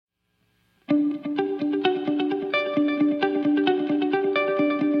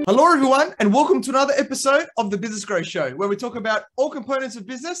Hello, everyone, and welcome to another episode of the Business Growth Show, where we talk about all components of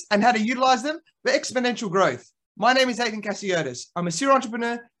business and how to utilize them for exponential growth. My name is Nathan Cassiotis. I'm a serial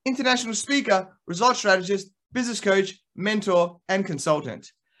entrepreneur, international speaker, results strategist, business coach, mentor, and consultant.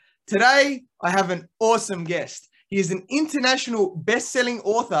 Today, I have an awesome guest. He is an international best-selling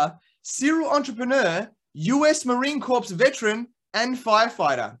author, serial entrepreneur, US Marine Corps veteran, and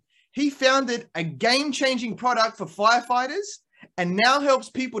firefighter. He founded a game-changing product for firefighters and now helps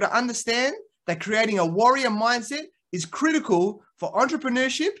people to understand that creating a warrior mindset is critical for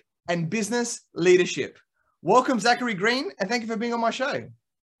entrepreneurship and business leadership. Welcome, Zachary Green, and thank you for being on my show.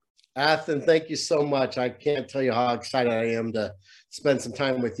 Athan, thank you so much. I can't tell you how excited I am to spend some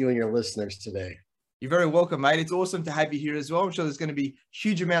time with you and your listeners today. You're very welcome, mate. It's awesome to have you here as well. I'm sure there's going to be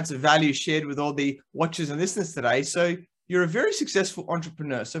huge amounts of value shared with all the watchers and listeners today. So you're a very successful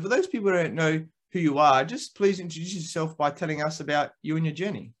entrepreneur. So for those people who don't know who you are, just please introduce yourself by telling us about you and your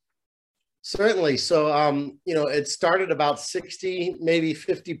journey. Certainly. So, it started about 60, maybe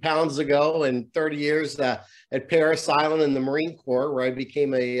 50 pounds ago and 30 years at Parris Island in the Marine Corps, where I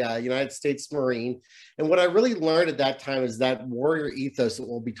became a United States Marine. And what I really learned at that time is that warrior ethos that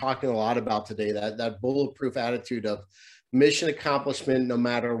we'll be talking a lot about today, that bulletproof attitude of mission accomplishment no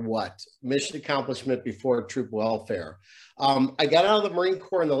matter what, mission accomplishment before troop welfare. I got out of the Marine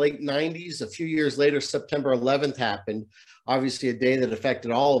Corps in the late 90s. A few years later, September 11th happened, obviously a day that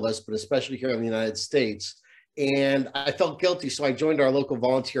affected all of us, but especially here in the United States. And I felt guilty, so I joined our local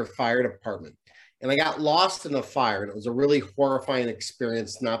volunteer fire department. And I got lost in the fire, and it was a really horrifying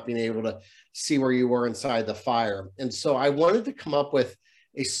experience not being able to see where you were inside the fire. And so I wanted to come up with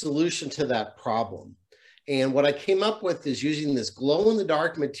a solution to that problem. And what I came up with is using this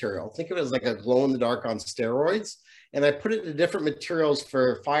glow-in-the-dark material. Think of it as like a glow-in-the-dark on steroids. And I put it into different materials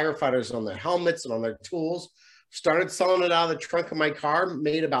for firefighters on their helmets and on their tools. Started selling it out of the trunk of my car,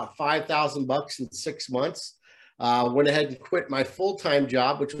 made about $5,000 in 6 months. Went ahead and quit my full-time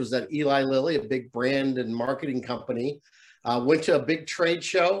job, which was at Eli Lilly, a big brand and marketing company. Went to a big trade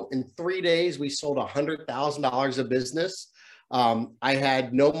show. In 3 days, we sold $100,000 of business. I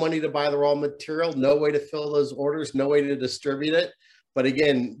had no money to buy the raw material, no way to fill those orders, no way to distribute it. But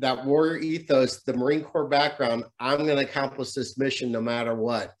again, that warrior ethos, the Marine Corps background, I'm going to accomplish this mission no matter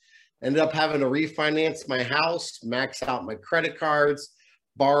what. Ended up having to refinance my house, max out my credit cards,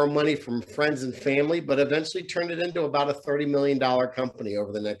 borrow money from friends and family, but eventually turned it into about a $30 million company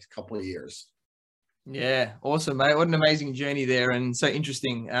over the next couple of years. Yeah, awesome, mate. What an amazing journey there, and so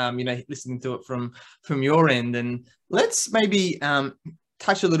interesting, listening to it from your end. And let's maybe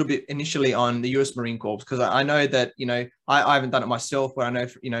touch a little bit initially on the US Marine Corps, because I know that, I haven't done it myself, but I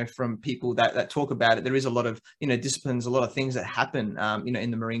know, from people that talk about it, there is a lot of, disciplines, a lot of things that happen, in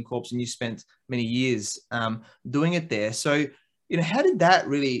the Marine Corps, and you spent many years doing it there. So, how did that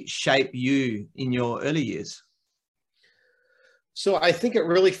really shape you in your early years? So I think it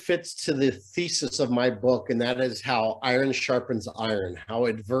really fits to the thesis of my book, and that is how iron sharpens iron, how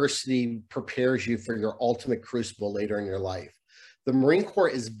adversity prepares you for your ultimate crucible later in your life. The Marine Corps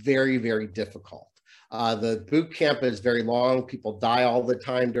is very, very difficult. The boot camp is very long. People die all the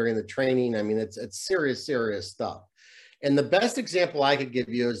time during the training. I mean, it's serious, serious stuff. And the best example I could give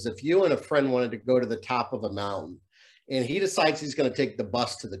you is if you and a friend wanted to go to the top of a mountain, and he decides he's going to take the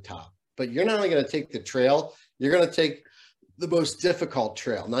bus to the top, but you're not only going to take the trail, you're going to take the most difficult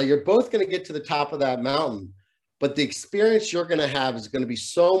trail. Now, you're both going to get to the top of that mountain, but the experience you're going to have is going to be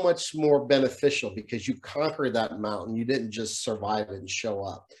so much more beneficial because you conquered that mountain. You didn't just survive it and show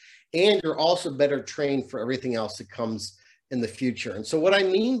up. And you're also better trained for everything else that comes in the future. And so what I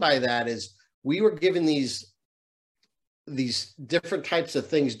mean by that is we were given these different types of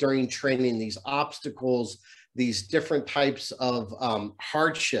things during training, these obstacles, these different types of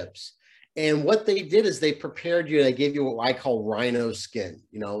hardships. And what they did is they prepared you, they gave you what I call rhino skin,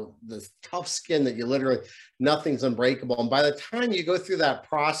 the tough skin that you literally, nothing's unbreakable. And by the time you go through that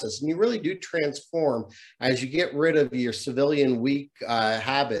process, and you really do transform as you get rid of your civilian weak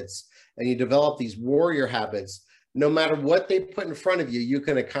habits and you develop these warrior habits, no matter what they put in front of you, you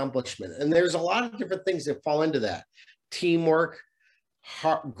can accomplish it. And there's a lot of different things that fall into that. Teamwork,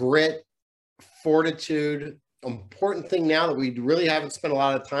 grit, fortitude. Important thing now that we really haven't spent a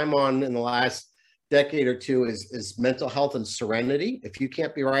lot of time on in the last decade or two is mental health and serenity. If you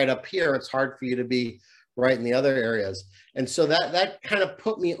can't be right up here, it's hard for you to be right in the other areas. And so that kind of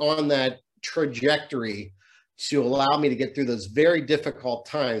put me on that trajectory to allow me to get through those very difficult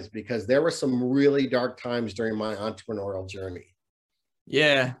times, because there were some really dark times during my entrepreneurial journey.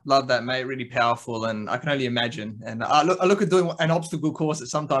 Yeah, love that, mate. Really powerful, and I can only imagine. And I look at doing an obstacle course at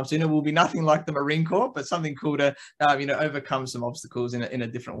sometimes. Will be nothing like the Marine Corps, but something cool to overcome some obstacles in a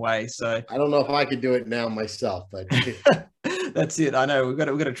different way. So I don't know if I could do it now myself, but that's it. I know we've got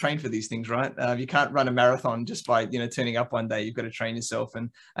to train for these things, right? You can't run a marathon just by turning up one day. You've got to train yourself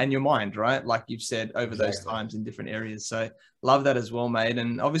and your mind, right? Like you've said over those times in different areas. So love that as well, mate.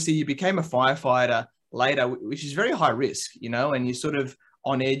 And obviously you became a firefighter later, which is very high risk, and you're sort of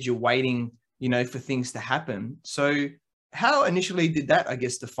on edge, you're waiting, for things to happen. So how initially did that, I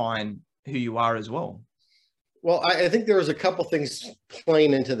guess, define who you are as well? Well, I think there was a couple things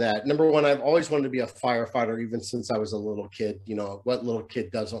playing into that. Number one, I've always wanted to be a firefighter, even since I was a little kid. What little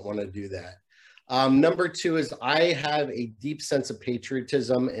kid doesn't want to do that? Number two is I have a deep sense of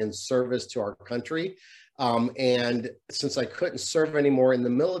patriotism and service to our country. And since I couldn't serve anymore in the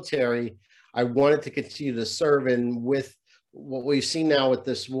military, I wanted to continue to serve. And with what we've seen now with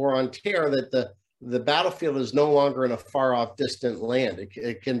this war on terror, that the battlefield is no longer in a far off distant land.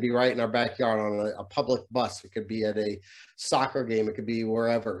 It can be right in our backyard on a public bus. It could be at a soccer game. It could be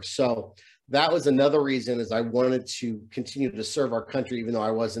wherever. So that was another reason, is I wanted to continue to serve our country, even though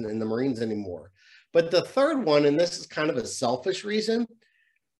I wasn't in the Marines anymore. But the third one, and this is kind of a selfish reason,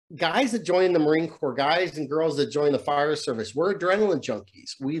 guys that join the Marine Corps, guys and girls that join the fire service, we're adrenaline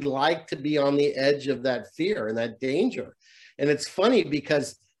junkies. We like to be on the edge of that fear and that danger. And it's funny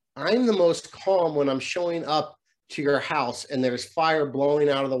because I'm the most calm when I'm showing up to your house and there's fire blowing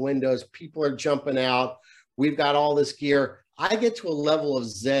out of the windows. People are jumping out. We've got all this gear. I get to a level of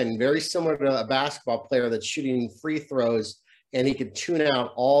zen, very similar to a basketball player that's shooting free throws and he can tune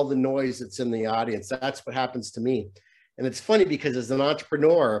out all the noise that's in the audience. That's what happens to me. And it's funny because as an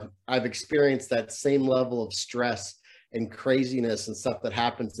entrepreneur, I've experienced that same level of stress and craziness and stuff that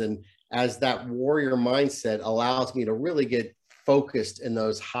happens. And as that warrior mindset allows me to really get focused in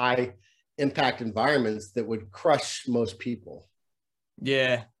those high impact environments that would crush most people.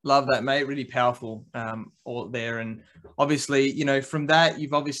 Yeah, love that, mate. Really powerful all there. And obviously, from that,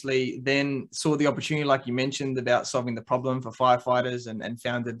 you've obviously then saw the opportunity, like you mentioned, about solving the problem for firefighters and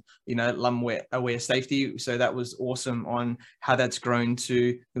founded, Lum Aware Safety. So that was awesome on how that's grown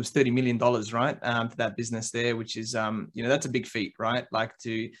to, it was $30 million, right? For that business there, which is, that's a big feat, right? Like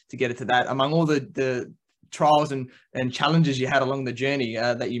to get it to that among all the trials and challenges you had along the journey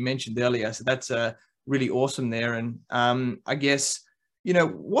that you mentioned earlier. So that's really awesome there. And I guess,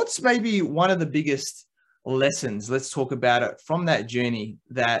 what's maybe one of the biggest lessons, let's talk about it, from that journey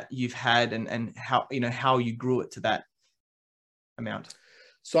that you've had and how you grew it to that amount?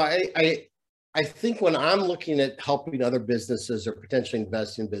 So I think when I'm looking at helping other businesses or potentially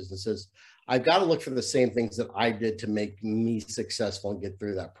invest in businesses, I've got to look for the same things that I did to make me successful and get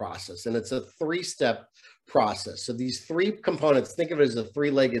through that process. And it's a 3-step process. So these 3 components, think of it as a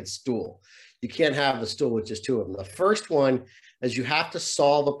 3-legged stool. You can't have the stool with just 2 of them. The first one is you have to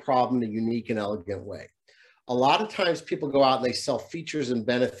solve a problem in a unique and elegant way. A lot of times people go out and they sell features and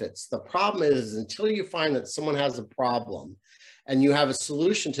benefits. The problem is until you find that someone has a problem and you have a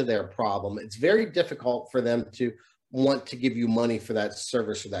solution to their problem, it's very difficult for them to want to give you money for that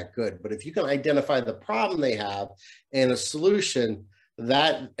service or that good. But if you can identify the problem they have and a solution,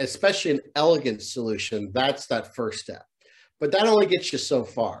 that, especially an elegant solution, that's that first step. But that only gets you so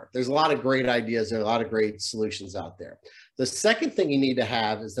far. There's a lot of great ideas and a lot of great solutions out there. The second thing you need to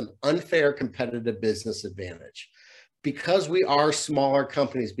have is an unfair competitive business advantage. Because we are smaller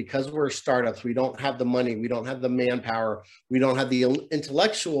companies, because we're startups, we don't have the money, we don't have the manpower, we don't have the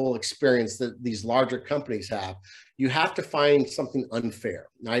intellectual experience that these larger companies have. You have to find something unfair.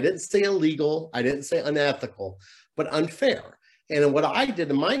 Now, I didn't say illegal, I didn't say unethical, but unfair. And what I did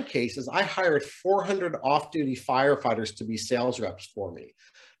in my case is I hired 400 off-duty firefighters to be sales reps for me.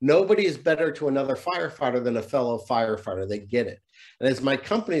 Nobody is better to another firefighter than a fellow firefighter. They get it. And as my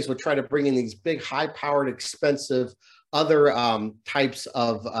companies would try to bring in these big, high-powered, expensive other types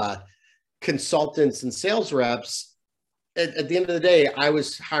of consultants and sales reps, at the end of the day, I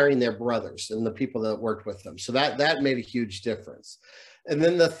was hiring their brothers and the people that worked with them. So that made a huge difference. And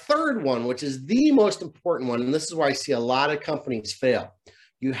then the third one, which is the most important one, and this is where I see a lot of companies fail,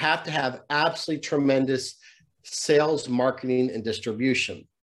 you have to have absolutely tremendous sales, marketing, and distribution.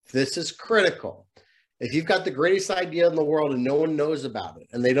 This is critical. If you've got the greatest idea in the world and no one knows about it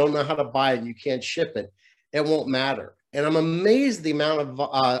and they don't know how to buy it and you can't ship it, it won't matter. And I'm amazed the amount of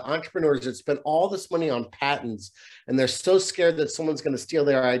entrepreneurs that spend all this money on patents and they're so scared that someone's going to steal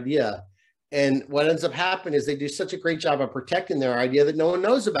their idea. And what ends up happening is they do such a great job of protecting their idea that no one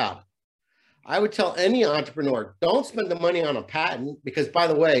knows about it. I would tell any entrepreneur, don't spend the money on a patent because, by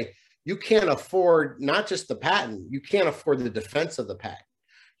the way, you can't afford not just the patent, you can't afford the defense of the patent.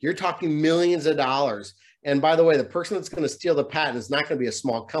 You're talking millions of dollars. And by the way, the person that's going to steal the patent is not going to be a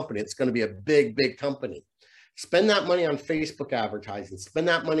small company. It's going to be a big, big company. Spend that money on Facebook advertising, spend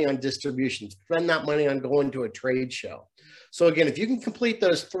that money on distribution, spend that money on going to a trade show. So again, if you can complete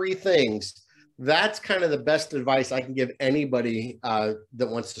those three things, that's kind of the best advice I can give anybody that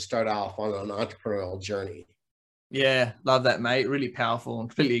wants to start off on an entrepreneurial journey. Yeah, love that, mate. Really powerful, and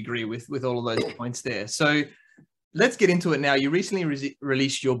completely agree with all of those points there. So let's get into it now. You recently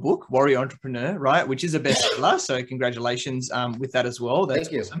released your book, Warrior Entrepreneur, right? Which is a bestseller. So congratulations with that as well.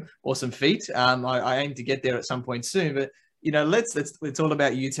 That's awesome. Awesome feat. I aim to get there at some point soon, but it's all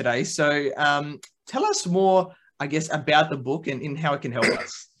about you today. So tell us more, I guess, about the book and how it can help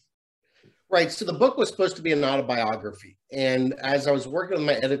us. Right. So the book was supposed to be an autobiography. And as I was working with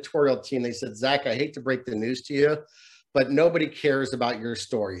my editorial team, they said, Zach, I hate to break the news to you, but nobody cares about your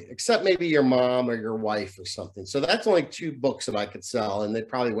story, except maybe your mom or your wife or something. So that's only 2 books that I could sell, and they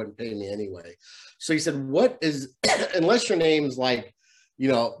probably wouldn't pay me anyway. So he said, what is, unless your name's like,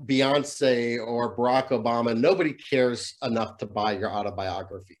 Beyonce or Barack Obama, nobody cares enough to buy your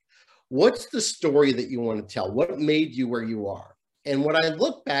autobiography. What's the story that you want to tell? What made you where you are? And what I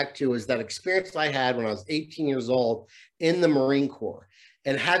look back to is that experience I had when I was 18 years old in the Marine Corps,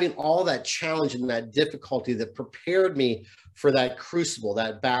 and having all that challenge and that difficulty that prepared me for that crucible,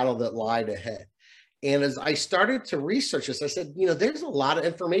 that battle that lied ahead. And as I started to research this, I said, there's a lot of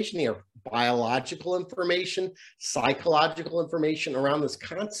information here, biological information, psychological information around this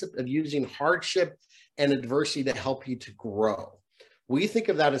concept of using hardship and adversity to help you to grow. We think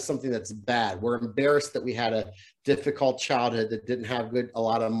of that as something that's bad. We're embarrassed that we had a difficult childhood, that didn't have a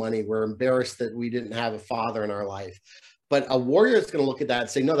lot of money. We're embarrassed that we didn't have a father in our life. But a warrior is going to look at that and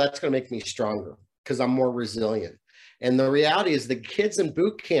say, no, that's going to make me stronger because I'm more resilient. And the reality is the kids in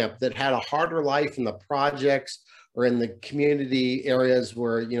boot camp that had a harder life in the projects or in the community areas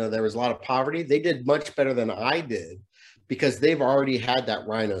where, there was a lot of poverty, they did much better than I did because they've already had that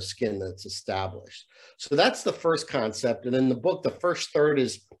rhino skin that's established. So that's the first concept. And in the book, the first third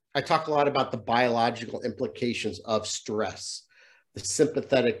is I talk a lot about the biological implications of stress, the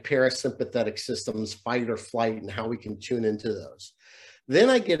sympathetic, parasympathetic systems, fight or flight, and how we can tune into those. Then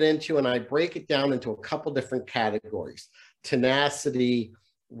I get into, and I break it down into a couple different categories: tenacity,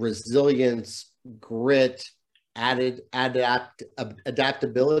 resilience, grit,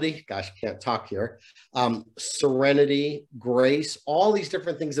 adaptability, gosh, I can't talk here, serenity, grace, all these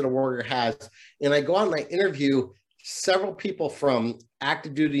different things that a warrior has. And I go out and I interview several people from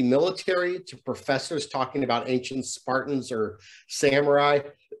active duty military to professors talking about ancient Spartans or samurai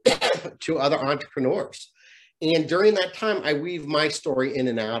to other entrepreneurs. And during that time, I weave my story in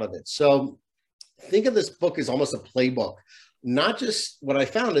and out of it. So think of this book as almost a playbook. Not just what I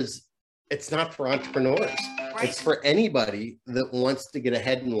found is it's not for entrepreneurs. Right. It's for anybody that wants to get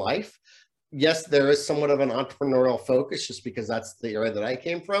ahead in life. Yes, there is somewhat of an entrepreneurial focus just because that's the area that I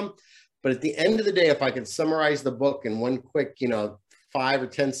came from. But at the end of the day, if I can summarize the book in one quick, 5 or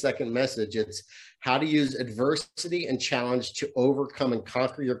 10 second message, it's how to use adversity and challenge to overcome and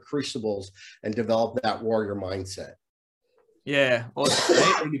conquer your crucibles and develop that warrior mindset. Yeah,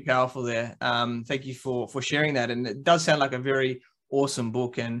 awesome. Really powerful there. Thank you for sharing that. And it does sound like a very awesome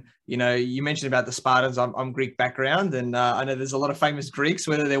book. And, you mentioned about the Spartans. I'm Greek background, and I know there's a lot of famous Greeks,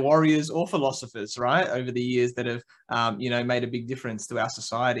 whether they're warriors or philosophers, right, over the years that have, made a big difference to our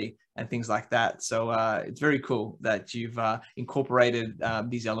society and things like that. So it's very cool that you've incorporated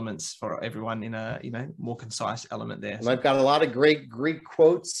these elements for everyone in a, more concise element there. And I've got a lot of great Greek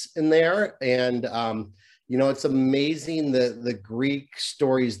quotes in there. And, it's amazing the Greek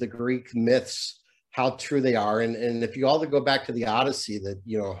stories, the Greek myths, how true they are. And if you all go back to the Odyssey that,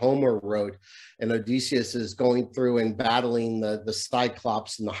 Homer wrote, and Odysseus is going through and battling the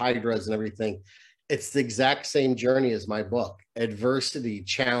Cyclops and the Hydras and everything, it's the exact same journey as my book. Adversity,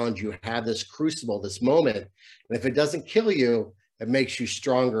 challenge, you have this crucible, this moment. And if it doesn't kill you, it makes you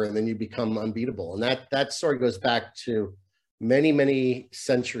stronger, and then you become unbeatable. And that story goes back to many, many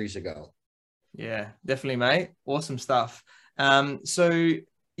centuries ago. Yeah, definitely, mate. Awesome stuff. So,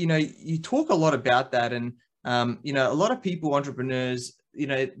 you talk a lot about that, and, a lot of people, entrepreneurs,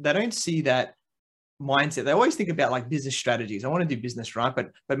 they don't see that mindset. They always think about like business strategies. I want to do business, right?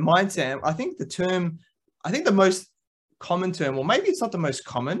 But mindset, I think the most common term, or maybe it's not the most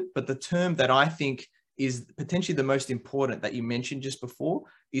common, but the term that I think is potentially the most important that you mentioned just before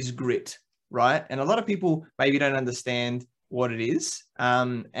is grit, right? And a lot of people maybe don't understand what it is,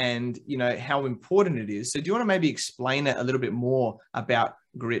 and how important it is. So do you want to maybe explain it a little bit more about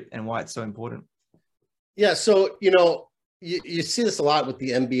grit and why it's so important? Yeah. So, you see this a lot with the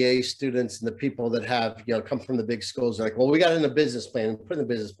MBA students and the people that have, come from the big schools. They're like, well, we got in a business plan, put in the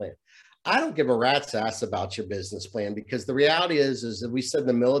business plan. I don't give a rat's ass about your business plan, because the reality is that we said in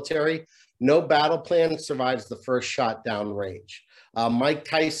the military, no battle plan survives the first shot downrange. Mike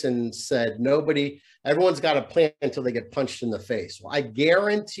Tyson said, everyone's got a plan until they get punched in the face. Well, I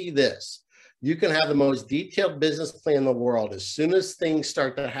guarantee this, you can have the most detailed business plan in the world. As soon as things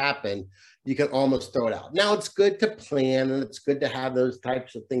start to happen, you can almost throw it out. Now, it's good to plan and it's good to have those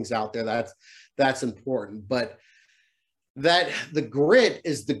types of things out there. That's important. But the grit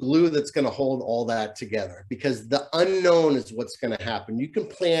is the glue that's going to hold all that together, because the unknown is what's going to happen. You can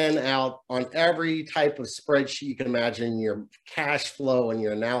plan out on every type of spreadsheet you can imagine, your cash flow and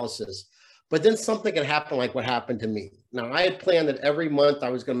your analysis, but then something can happen like what happened to me. Now, I had planned that every month I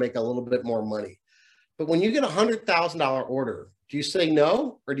was going to make a little bit more money. But when you get a $100,000 order, do you say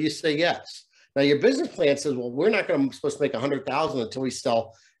no or do you say yes? Now, your business plan says, well, we're not supposed to make 100,000 until we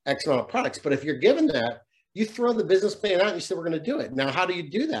sell X amount of products. But if you're given that, you throw the business plan out and you say, we're going to do it. Now, how do you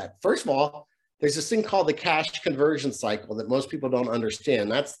do that? First of all, there's this thing called the cash conversion cycle that most people don't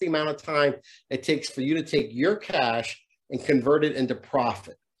understand. That's the amount of time it takes for you to take your cash and convert it into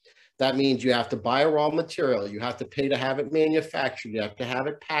profit. That means you have to buy a raw material. You have to pay to have it manufactured. You have to have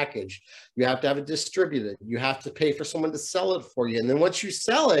it packaged. You have to have it distributed. You have to pay for someone to sell it for you. And then once you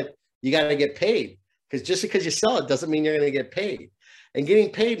sell it, you got to get paid, because just because you sell it doesn't mean you're going to get paid. And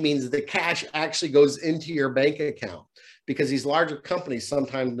getting paid means the cash actually goes into your bank account, because these larger companies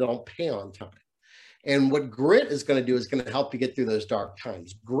sometimes don't pay on time. And what grit is going to do is going to help you get through those dark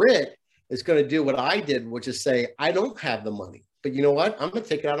times. Grit is going to do what I did, which is say, I don't have the money, but you know what? I'm going to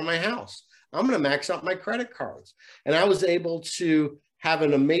take it out of my house. I'm going to max out my credit cards. And I was able to have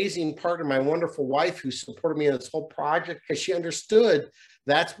an amazing partner, my wonderful wife, who supported me in this whole project, because she understood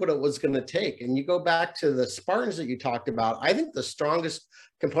that's what it was going to take. And you go back to the Spartans that you talked about. I think the strongest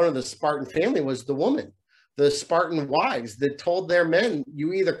component of the Spartan family was the woman, the Spartan wives that told their men,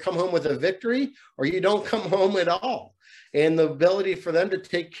 you either come home with a victory or you don't come home at all. And the ability for them to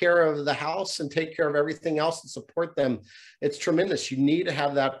take care of the house and take care of everything else and support them, it's tremendous. You need to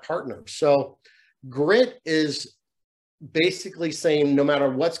have that partner. So grit is basically saying, no matter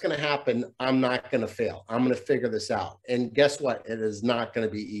what's going to happen, I'm not going to fail. I'm going to figure this out. And guess what? It is not going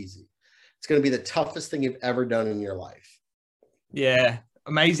to be easy. It's going to be the toughest thing you've ever done in your life. Yeah.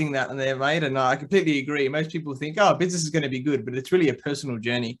 Amazing that there, mate. And I completely agree. Most people think, oh, business is going to be good, but it's really a personal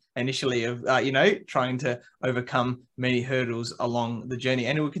journey initially of, trying to overcome many hurdles along the journey.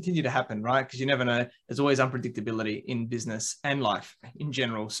 And it will continue to happen, right? Because you never know. There's always unpredictability in business and life in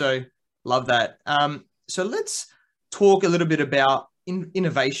general. So love that. So let's talk a little bit about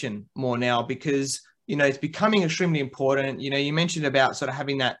innovation more now, because, it's becoming extremely important. You mentioned about sort of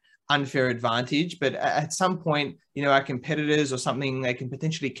having that unfair advantage, but at some point, our competitors or something, they can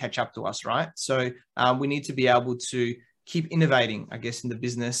potentially catch up to us, right? So we need to be able to keep innovating, I guess, in the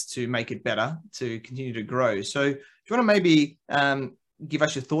business to make it better, to continue to grow. So do you want to maybe give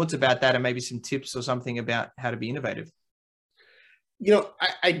us your thoughts about that and maybe some tips or something about how to be innovative?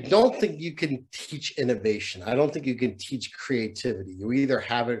 I don't think you can teach innovation. I don't think you can teach creativity. You either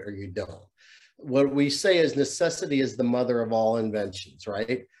have it or you don't. What we say is necessity is the mother of all inventions,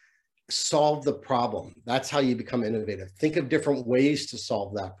 right? Solve the problem. That's how you become innovative. Think of different ways to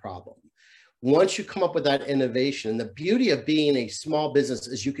solve that problem. Once you come up with that innovation, the beauty of being a small business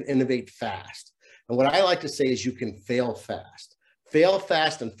is you can innovate fast. And what I like to say is you can fail fast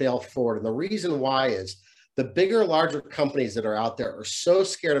and fail forward. And the reason why is the bigger, larger companies that are out there are so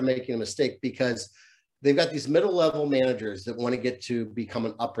scared of making a mistake, because they've got these middle-level managers that want to get to become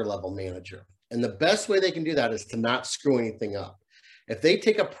an upper-level manager. And the best way they can do that is to not screw anything up. If they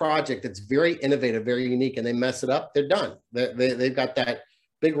take a project that's very innovative, very unique, and they mess it up, they're done. They've got that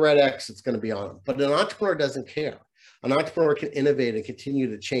big red X that's going to be on them. But an entrepreneur doesn't care. An entrepreneur can innovate and continue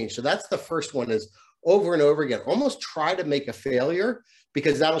to change. So that's the first one, is over and over again, almost try to make a failure,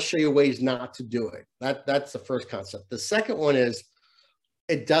 because that'll show you ways not to do it. That's the first concept. The second one is,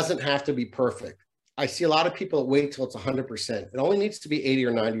 it doesn't have to be perfect. I see a lot of people that wait till it's 100%. It only needs to be 80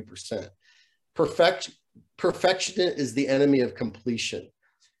 or 90%. Perfection is the enemy of completion.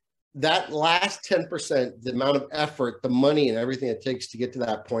 That last 10%, the amount of effort, the money, and everything it takes to get to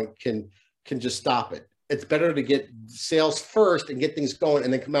that point can just stop it. It's better to get sales first and get things going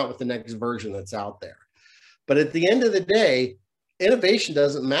and then come out with the next version that's out there. But at the end of the day, innovation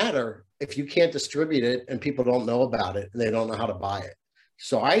doesn't matter if you can't distribute it and people don't know about it and they don't know how to buy it.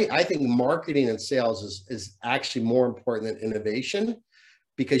 So I think marketing and sales is actually more important than innovation,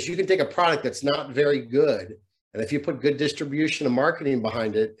 because you can take a product that's not very good, and if you put good distribution and marketing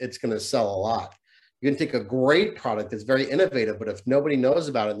behind it, it's going to sell a lot. You can take a great product that's very innovative, but if nobody knows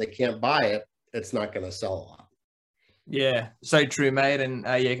about it and they can't buy it, it's not going to sell a lot. Yeah, so true, mate. And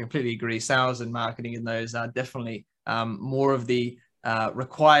yeah, completely agree. Sales and marketing and those are definitely more of the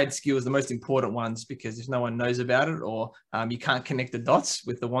required skills, the most important ones, because if no one knows about it, or you can't connect the dots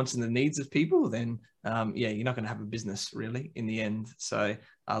with the wants and the needs of people, then yeah, you're not going to have a business really in the end. So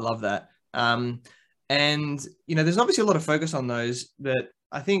I love that. And, you know, there's obviously a lot of focus on those, but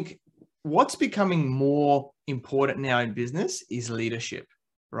I think what's becoming more important now in business is leadership,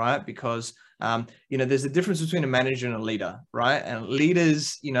 right? Because, you know, there's a difference between a manager and a leader, right? And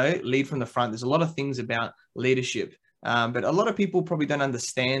leaders, you know, lead from the front. There's a lot of things about leadership, but a lot of people probably don't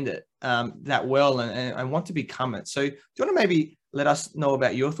understand it that well and want to become it. So do you want to maybe let us know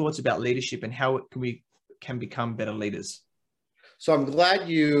about your thoughts about leadership and how we can become better leaders? So I'm glad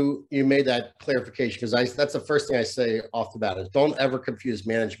you made that clarification, because that's the first thing I say off the bat is don't ever confuse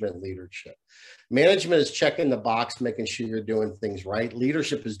management and leadership. Management is checking the box, making sure you're doing things right.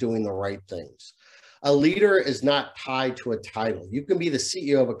 Leadership is doing the right things. A leader is not tied to a title. You can be the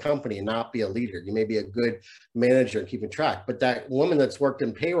CEO of a company and not be a leader. You may be a good manager and keeping track, but that woman that's worked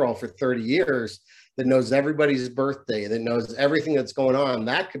in payroll for 30 years that knows everybody's birthday, that knows everything that's going on,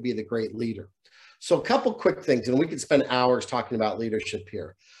 that could be the great leader. So a couple quick things, and we could spend hours talking about leadership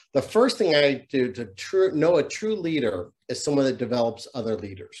here. The first thing I do to know a true leader is someone that develops other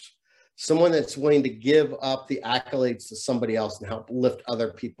leaders, someone that's willing to give up the accolades to somebody else and help lift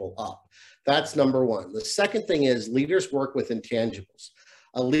other people up. That's number one. The second thing is leaders work with intangibles.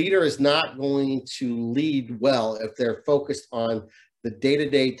 A leader is not going to lead well if they're focused on the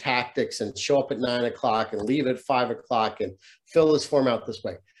day-to-day tactics and show up at 9 o'clock and leave at 5 o'clock and fill this form out this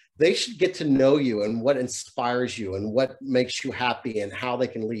way. They should get to know you and what inspires you and what makes you happy and how they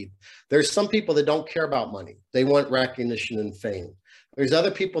can lead. There's some people that don't care about money. They want recognition and fame. There's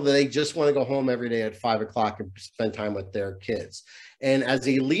other people that they just want to go home every day at 5 o'clock and spend time with their kids. And as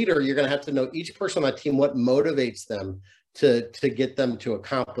a leader, you're going to have to know each person on that team, what motivates them to get them to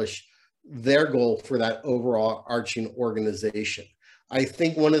accomplish their goal for that overall arching organization. I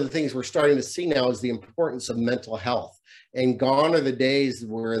think one of the things we're starting to see now is the importance of mental health. And gone are the days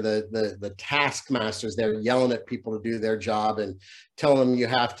where the taskmasters, they're yelling at people to do their job and telling them you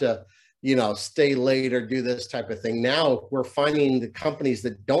have to, you know, stay late or do this type of thing. Now we're finding the companies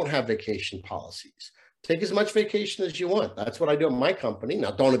that don't have vacation policies. Take as much vacation as you want. That's what I do at my company.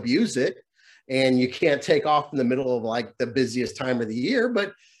 Now, don't abuse it. And you can't take off in the middle of like the busiest time of the year,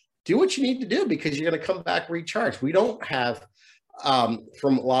 but do what you need to do because you're going to come back recharged. We don't have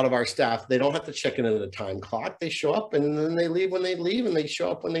from a lot of our staff, they don't have to check in at a time clock. They show up and then they leave when they leave, and they show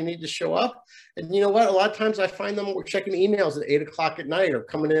up when they need to show up. And you know what? A lot of times I find them checking emails at 8 o'clock at night or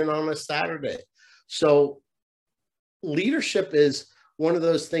coming in on a Saturday. So leadership is one of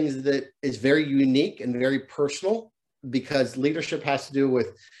those things that is very unique and very personal, because leadership has to do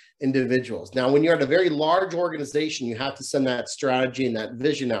with individuals. Now, when you're at a very large organization, you have to send that strategy and that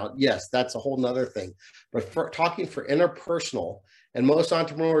vision out. Yes, that's a whole nother thing. But for talking for interpersonal, and most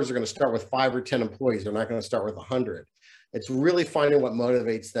entrepreneurs are going to start with 5 or 10 employees. They're not going to start with 100. It's really finding what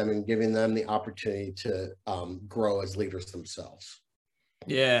motivates them and giving them the opportunity to grow as leaders themselves.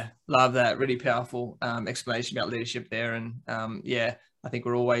 Yeah, love that. Really powerful explanation about leadership there. And yeah, I think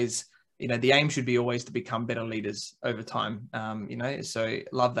we're always, you know, the aim should be always to become better leaders over time, you know, so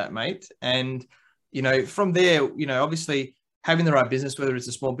love that, mate. And, you know, from there, you know, obviously having the right business, whether it's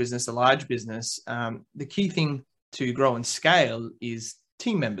a small business, a large business, the key thing to grow and scale is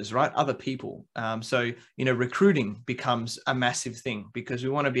team members, right? Other people. So, you know, recruiting becomes a massive thing because we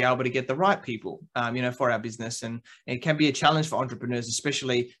want to be able to get the right people, you know, for our business. And it can be a challenge for entrepreneurs,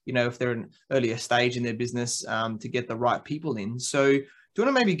 especially, you know, if they're in an earlier stage in their business, to get the right people in. So do you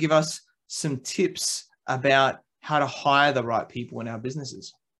want to maybe give us some tips about how to hire the right people in our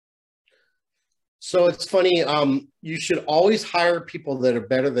businesses? So it's funny, you should always hire people that are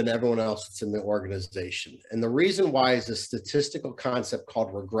better than everyone else that's in the organization. And the reason why is a statistical concept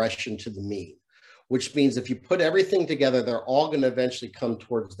called regression to the mean, which means if you put everything together, they're all going to eventually come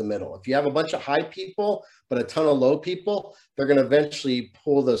towards the middle. If you have a bunch of high people, but a ton of low people, they're going to eventually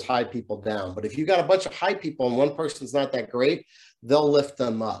pull those high people down. But if you got a bunch of high people and one person's not that great, they'll lift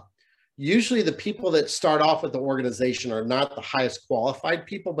them up. Usually the people that start off with the organization are not the highest qualified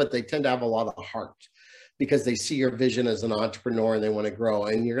people, but they tend to have a lot of heart because they see your vision as an entrepreneur and they want to grow.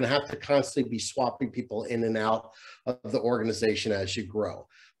 And you're going to have to constantly be swapping people in and out of the organization as you grow.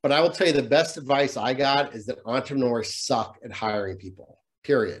 But I will tell you the best advice I got is that entrepreneurs suck at hiring people,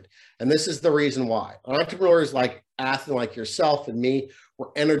 period. And this is the reason why. Entrepreneurs like athletes like yourself and me, we're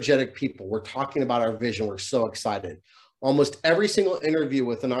energetic people. We're talking about our vision. We're so excited. Almost every single interview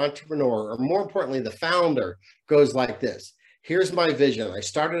with an entrepreneur, or more importantly, the founder, goes like this. Here's my vision. I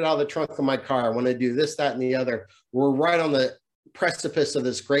started out of the trunk of my car. I want to do this, that, and the other. We're right on the precipice of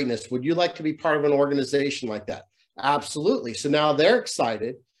this greatness. Would you like to be part of an organization like that? Absolutely. So now they're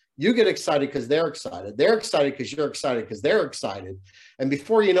excited. You get excited because they're excited. They're excited because you're excited because they're excited. And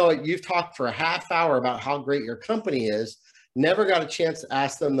before you know it, you've talked for a half hour about how great your company is, never got a chance to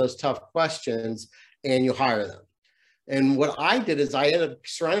ask them those tough questions, and you hire them. And what I did is I ended up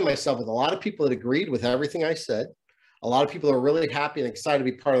surrounding myself with a lot of people that agreed with everything I said. A lot of people are really happy and excited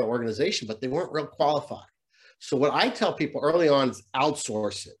to be part of the organization, but they weren't real qualified. So what I tell people early on is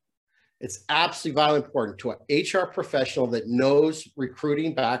outsource it. It's absolutely vitally important to an HR professional that knows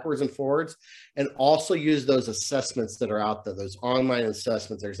recruiting backwards and forwards, and also use those assessments that are out there, those online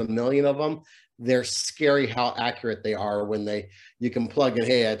assessments. There's a million of them. They're scary how accurate they are when you can plug in,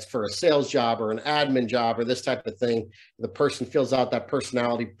 hey, it's for a sales job or an admin job or this type of thing. The person fills out that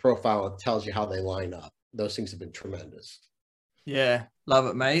personality profile and tells you how they line up. Those things have been tremendous. Yeah, love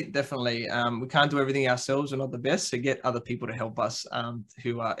it, mate. Definitely. We can't do everything ourselves. We're not the best. So get other people to help us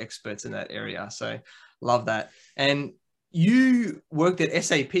who are experts in that area. So love that. And you worked at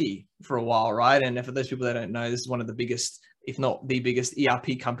SAP for a while, right? And for those people that don't know, this is one of the biggest, if not the biggest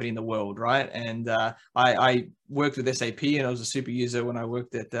ERP company in the world, right? And I worked with SAP, and I was a super user when I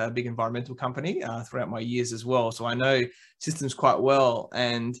worked at a big environmental company throughout my years as well. So I know systems quite well.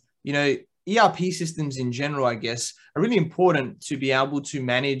 And, you know, ERP systems in general, I guess, are really important to be able to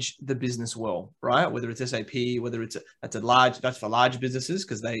manage the business well, right? Whether it's SAP, whether that's for large businesses,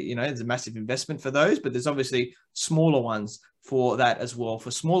 because there's a massive investment for those, but there's obviously smaller ones for that as well,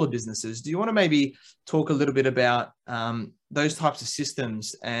 for smaller businesses. Do you want to maybe talk a little bit about those types of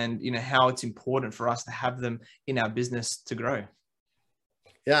systems and, how it's important for us to have them in our business to grow?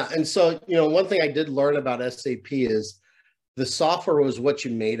 Yeah. And so, one thing I did learn about SAP is the software was what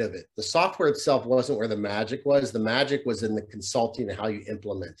you made of it. The software itself wasn't where the magic was. The magic was in the consulting and how you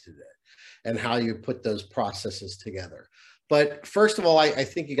implemented it and how you put those processes together. But first of all, I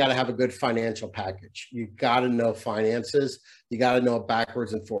think you got to have a good financial package. You got to know finances. You got to know it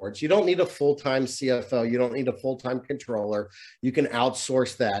backwards and forwards. You don't need a full-time CFO. You don't need a full-time controller. You can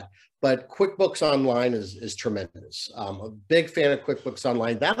outsource that. But QuickBooks Online is tremendous. I'm a big fan of QuickBooks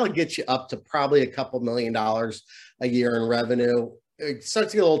Online. That'll get you up to probably a couple $1 million a year in revenue. It starts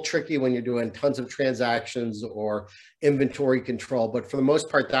to get a little tricky when you're doing tons of transactions or inventory control. But for the most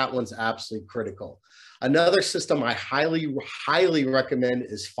part, that one's absolutely critical. Another system I highly, highly recommend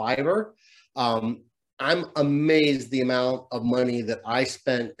is Fiverr. I'm amazed the amount of money that I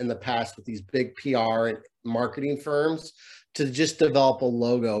spent in the past with these big PR and marketing firms to just develop a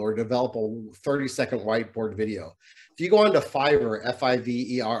logo or develop a 30-second whiteboard video. If you go onto Fiverr,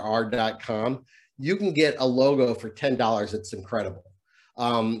 Fiverr.com, you can get a logo for $10. It's incredible.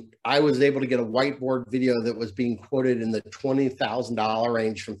 I was able to get a whiteboard video that was being quoted in the $20,000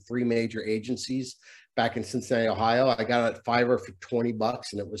 range from 3 major agencies back in Cincinnati, Ohio. I got it at Fiverr for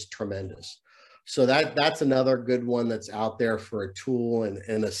 $20 and it was tremendous. So that's another good one that's out there for a tool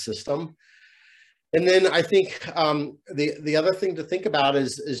and a system. And then I think the other thing to think about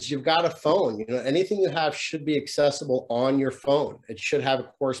is you've got a phone. Anything you have should be accessible on your phone. It should have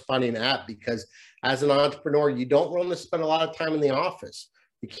a corresponding app, because as an entrepreneur, you don't want to spend a lot of time in the office.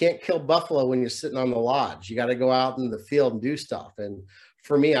 You can't kill buffalo when you're sitting on the lodge. You got to go out in the field and do stuff. And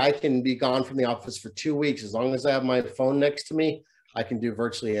for me, I can be gone from the office for 2 weeks. As long as I have my phone next to me, I can do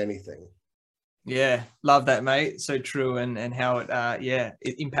virtually anything. Yeah, love that, mate. So true. And how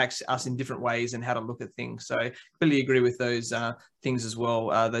it impacts us in different ways and how to look at things. So completely agree with those things as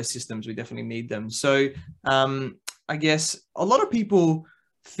well. Those systems, we definitely need them. So I guess a lot of people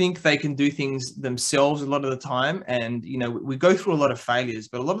think they can do things themselves a lot of the time. And, we go through a lot of failures,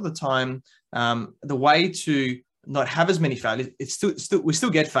 but a lot of the time, the way to not have as many failures, we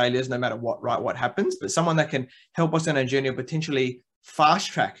still get failures no matter what happens, but someone that can help us on a journey or potentially fast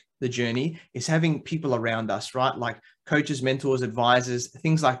track the journey is having people around us, right? Like coaches, mentors, advisors,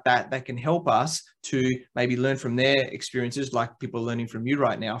 things like that can help us to maybe learn from their experiences, like people learning from you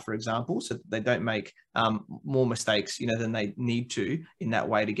right now, for example, so that they don't make more mistakes, than they need to in that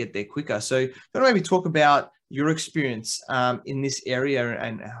way to get there quicker. So can I maybe talk about your experience in this area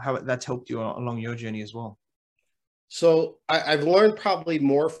and how that's helped you along your journey as well? So I've learned probably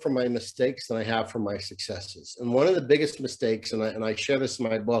more from my mistakes than I have from my successes. And one of the biggest mistakes, and I share this in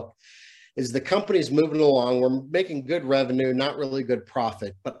my book, is the company's moving along. We're making good revenue, not really good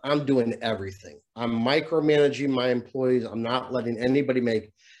profit, but I'm doing everything. I'm micromanaging my employees. I'm not letting anybody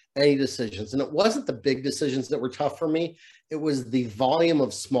make any decisions. And it wasn't the big decisions that were tough for me. It was the volume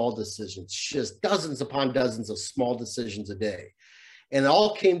of small decisions, just dozens upon dozens of small decisions a day. And it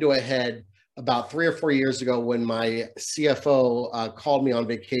all came to a head about 3 or 4 years ago when my CFO called me on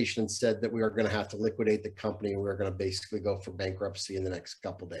vacation and said that we were going to have to liquidate the company. We were going to basically go for bankruptcy in the next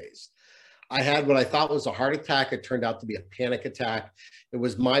couple of days. I had what I thought was a heart attack. It turned out to be a panic attack. It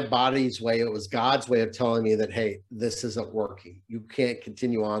was my body's way. It was God's way of telling me that, hey, this isn't working. You can't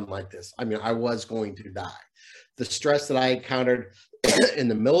continue on like this. I mean, I was going to die. The stress that I encountered in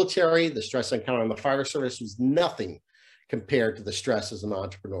the military, the stress I encountered in the fire service was nothing compared to the stress as an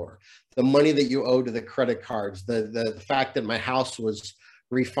entrepreneur. The money that you owe to the credit cards, the fact that my house was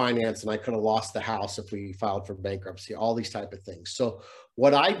refinanced and I could have lost the house if we filed for bankruptcy, all these type of things. So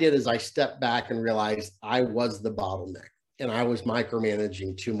what I did is I stepped back and realized I was the bottleneck and I was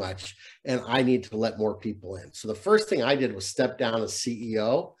micromanaging too much and I need to let more people in. So the first thing I did was step down as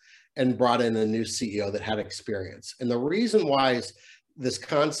CEO and brought in a new CEO that had experience. And the reason why is this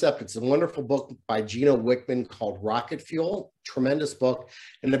concept, it's a wonderful book by Gino Wickman called Rocket Fuel, tremendous book.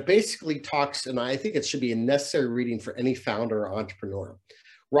 And it basically talks, and I think it should be a necessary reading for any founder or entrepreneur.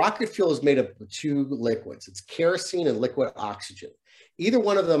 Rocket fuel is made up of 2 liquids. It's kerosene and liquid oxygen. Either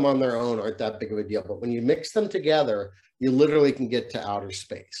one of them on their own aren't that big of a deal, but when you mix them together, you literally can get to outer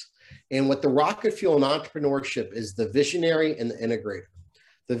space. And what the rocket fuel in entrepreneurship is the visionary and the integrator.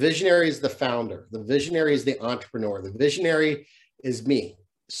 The visionary is the founder. The visionary is the entrepreneur. The visionary is me,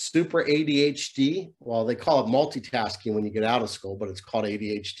 super ADHD. Well, they call it multitasking when you get out of school, but it's called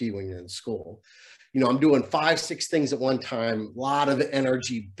ADHD when you're in school. You know, I'm doing 5, 6 things at one time, a lot of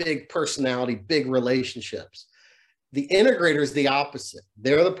energy, big personality, big relationships. The integrator is the opposite.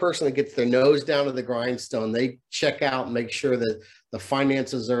 They're the person that gets their nose down to the grindstone. They check out and make sure that the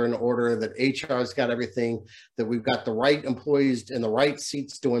finances are in order, that HR's got everything, that we've got the right employees in the right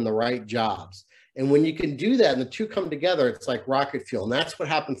seats doing the right jobs. And when you can do that and the 2 come together, it's like rocket fuel. And that's what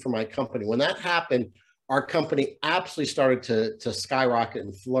happened for my company. When that happened, our company absolutely started to skyrocket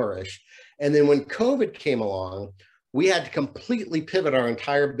and flourish. And then when COVID came along, we had to completely pivot our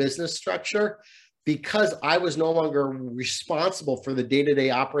entire business structure because I was no longer responsible for the day-to-day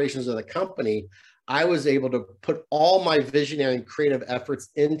operations of the company. I was able to put all my visionary and creative efforts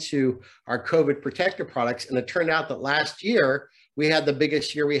into our COVID protective products. And it turned out that last year, we had the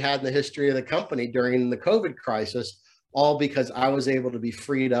biggest year we had in the history of the company during the COVID crisis, all because I was able to be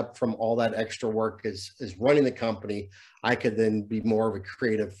freed up from all that extra work as running the company. I could then be more of a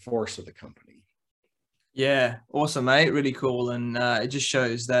creative force of the company. Yeah, awesome, mate. Really cool. And it just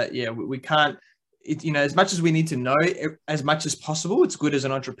shows that, yeah, we can't, you know, as much as we need to know as much as possible, it's good as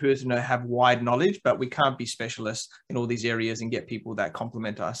an entrepreneur to have wide knowledge, but we can't be specialists in all these areas and get people that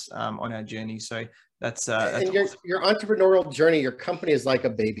complement us on our journey. So that's and awesome. Your entrepreneurial journey, your company is like a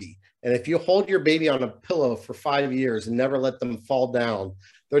baby. And if you hold your baby on a pillow for 5 years and never let them fall down,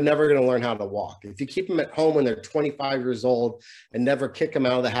 they're never going to learn how to walk. If you keep them at home when they're 25 years old and never kick them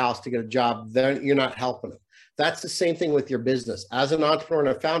out of the house to get a job, then you're not helping them. That's the same thing with your business. As an entrepreneur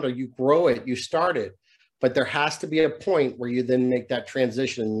and a founder, you grow it, you start it, but there has to be a point where you then make that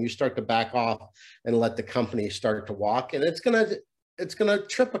transition and you start to back off and let the company start to walk. And it's going to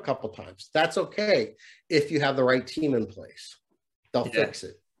trip a couple times. That's okay if you have the right team in place. They'll fix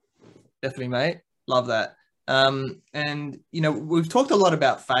it. Definitely, mate. Love that. And, you know, we've talked a lot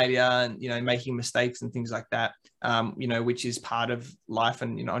about failure and, you know, making mistakes and things like that, you know, which is part of life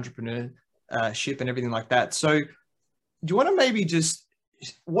and, you know, entrepreneurship and everything like that. So do you want to maybe just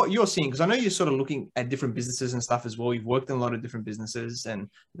what you're seeing? Because I know you're sort of looking at different businesses and stuff as well. You've worked in a lot of different businesses, and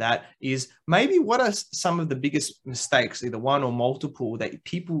that is maybe what are some of the biggest mistakes, either one or multiple, that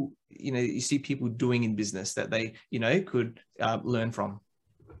people, you know, you see people doing in business that they, you know, could learn from?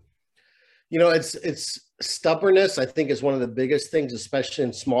 You know, it's stubbornness, I think, is one of the biggest things, especially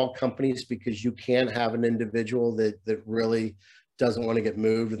in small companies, because you can't have an individual that really doesn't want to get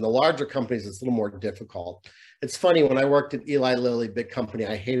moved. In the larger companies, it's a little more difficult. It's funny, when I worked at Eli Lilly, big company,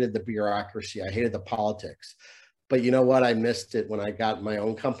 I hated the bureaucracy. I hated the politics. But you know what? I missed it when I got my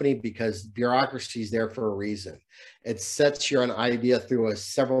own company, because bureaucracy is there for a reason. It sets your idea through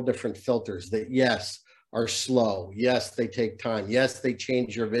several different filters that, yes, are slow. Yes, they take time. Yes, they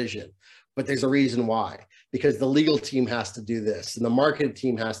change your vision. But there's a reason why, because the legal team has to do this, and the marketing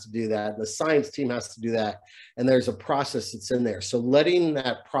team has to do that, and the science team has to do that, and there's a process that's in there. So letting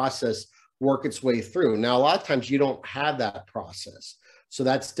that process work its way through. Now, a lot of times you don't have that process, so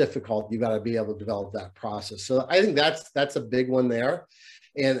that's difficult. You got to be able to develop that process. So I think that's a big one there,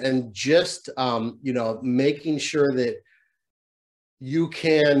 and just you know, making sure that you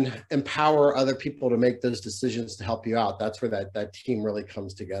can empower other people to make those decisions to help you out. That's where that team really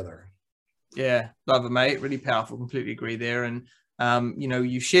comes together. Yeah, love it, mate. Really powerful. Completely agree there. And,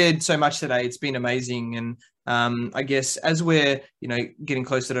 you've shared so much today. It's been amazing. And I guess as we're, getting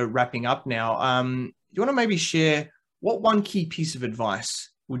closer to wrapping up now, do you want to maybe share what one key piece of advice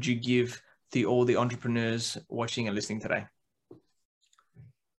would you give to all the entrepreneurs watching and listening today?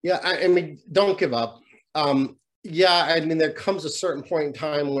 Yeah, I mean, don't give up. There comes a certain point in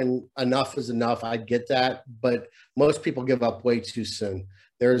time when enough is enough. I get that, but most people give up way too soon.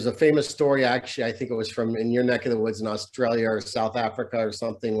 There's a famous story, actually, I think it was from in your neck of the woods in Australia or South Africa or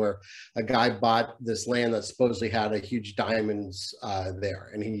something, where a guy bought this land that supposedly had a huge diamonds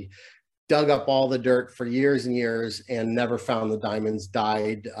there. And he dug up all the dirt for years and years and never found the diamonds,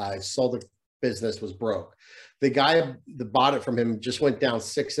 died, sold the business, was broke. The guy that bought it from him just went down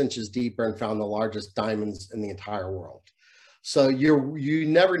 6 inches deeper and found the largest diamonds in the entire world. So you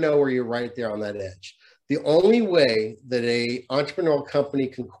never know where you're right there on that edge. The only way that a entrepreneurial company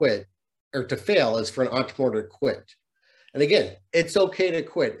can quit or to fail is for an entrepreneur to quit. And again, it's okay to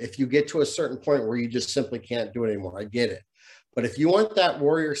quit if you get to a certain point where you just simply can't do it anymore. I get it. But if you want that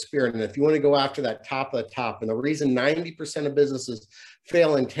warrior spirit, and if you want to go after that top of the top, and the reason 90% of businesses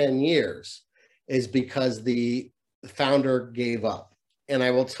fail in 10 years is because the founder gave up. And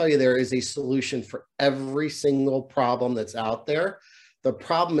I will tell you, there is a solution for every single problem that's out there. The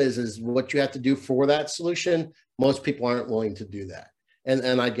problem is what you have to do for that solution. Most people aren't willing to do that.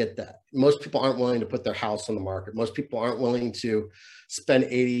 And I get that. Most people aren't willing to put their house on the market. Most people aren't willing to spend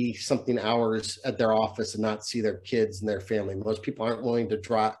 80 something hours at their office and not see their kids and their family. Most people aren't willing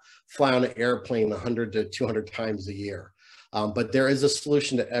to fly on an airplane 100 to 200 times a year. But there is a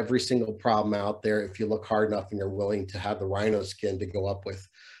solution to every single problem out there if you look hard enough and you're willing to have the rhino skin to go up with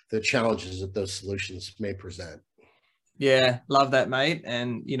the challenges that those solutions may present. Yeah, love that, mate.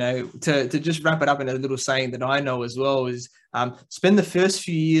 And, to just wrap it up in a little saying that I know as well is spend the first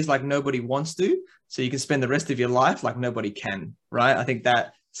few years like nobody wants to, so you can spend the rest of your life like nobody can, right? I think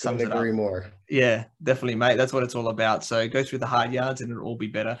that sums it up. Agree more. Yeah, definitely, mate. That's what it's all about. So go through the hard yards and it'll all be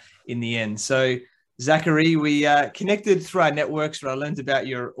better in the end. So Zachary, we connected through our networks where I learned about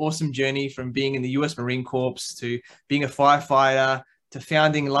your awesome journey from being in the US Marine Corps to being a firefighter, to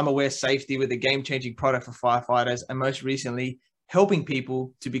founding Lumberware Safety with a game-changing product for firefighters, and most recently, helping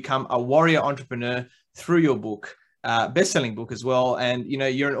people to become a warrior entrepreneur through your book, best-selling book as well. And,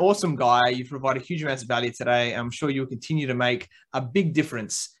 you're an awesome guy. You've provided huge amounts of value today. I'm sure you'll continue to make a big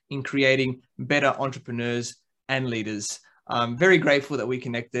difference in creating better entrepreneurs and leaders. I'm very grateful that we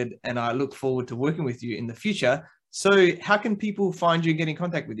connected, and I look forward to working with you in the future. So how can people find you and get in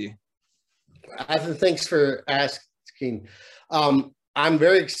contact with you? Ethan, thanks for asking. I'm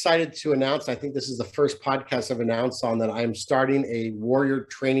very excited to announce, I think this is the first podcast I've announced on, that I'm starting a warrior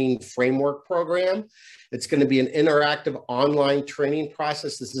training framework program. It's going to be an interactive online training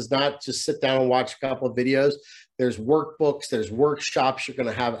process. This is not just sit down and watch a couple of videos. There's workbooks, there's workshops. You're going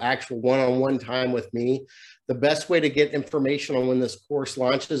to have actual one-on-one time with me. The best way to get information on when this course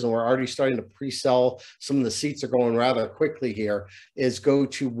launches, and we're already starting to pre-sell, some of the seats are going rather quickly here, is go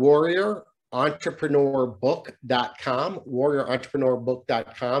to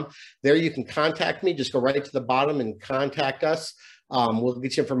warriorentrepreneur.com. There you can contact me. Just go right to the bottom and contact us. We'll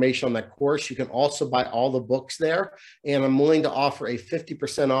get you information on that course. You can also buy all the books there. And I'm willing to offer a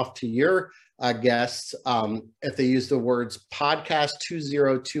 50% off to your guests if they use the words podcast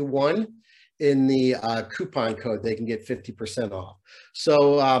 2021 in the coupon code. They can get 50% off.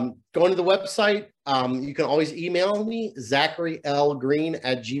 So go into the website. You can always email me,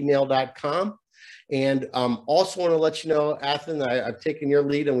 ZacharyLGreen@gmail.com. And also want to let you know, Athen, I've taken your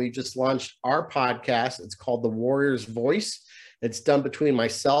lead and we just launched our podcast. It's called The Warrior's Voice. It's done between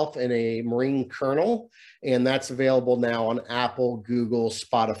myself and a Marine colonel, and that's available now on Apple, Google,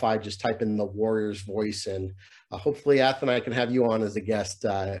 Spotify. Just type in The Warrior's Voice, and hopefully, Athen, I can have you on as a guest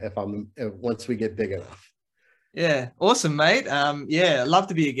once we get big enough. Yeah, awesome, mate. Yeah, love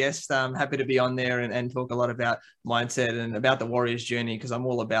to be a guest. I'm happy to be on there and talk a lot about mindset and about the warrior's journey, because I'm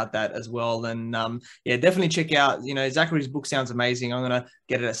all about that as well. And yeah, definitely check out, Zachary's book sounds amazing. I'm going to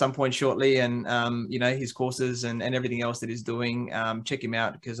get it at some point shortly, and, his courses and everything else that he's doing. Check him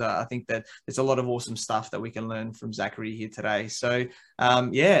out, because I think that there's a lot of awesome stuff that we can learn from Zachary here today. So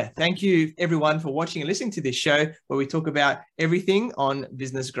yeah, thank you everyone for watching and listening to this show where we talk about everything on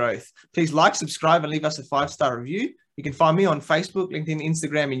business growth. Please like, subscribe, and leave us a 5-star review. You You can find me on Facebook, LinkedIn,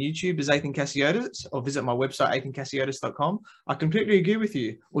 Instagram, and YouTube as Ethan Cassiotis, or visit my website, ethancassiotis.com. I completely agree with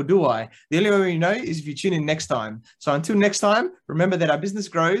you, or do I? The only way we know is if you tune in next time. So until next time, remember that our business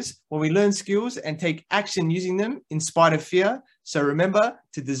grows when we learn skills and take action using them in spite of fear. So remember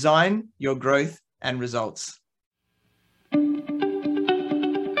to design your growth and results.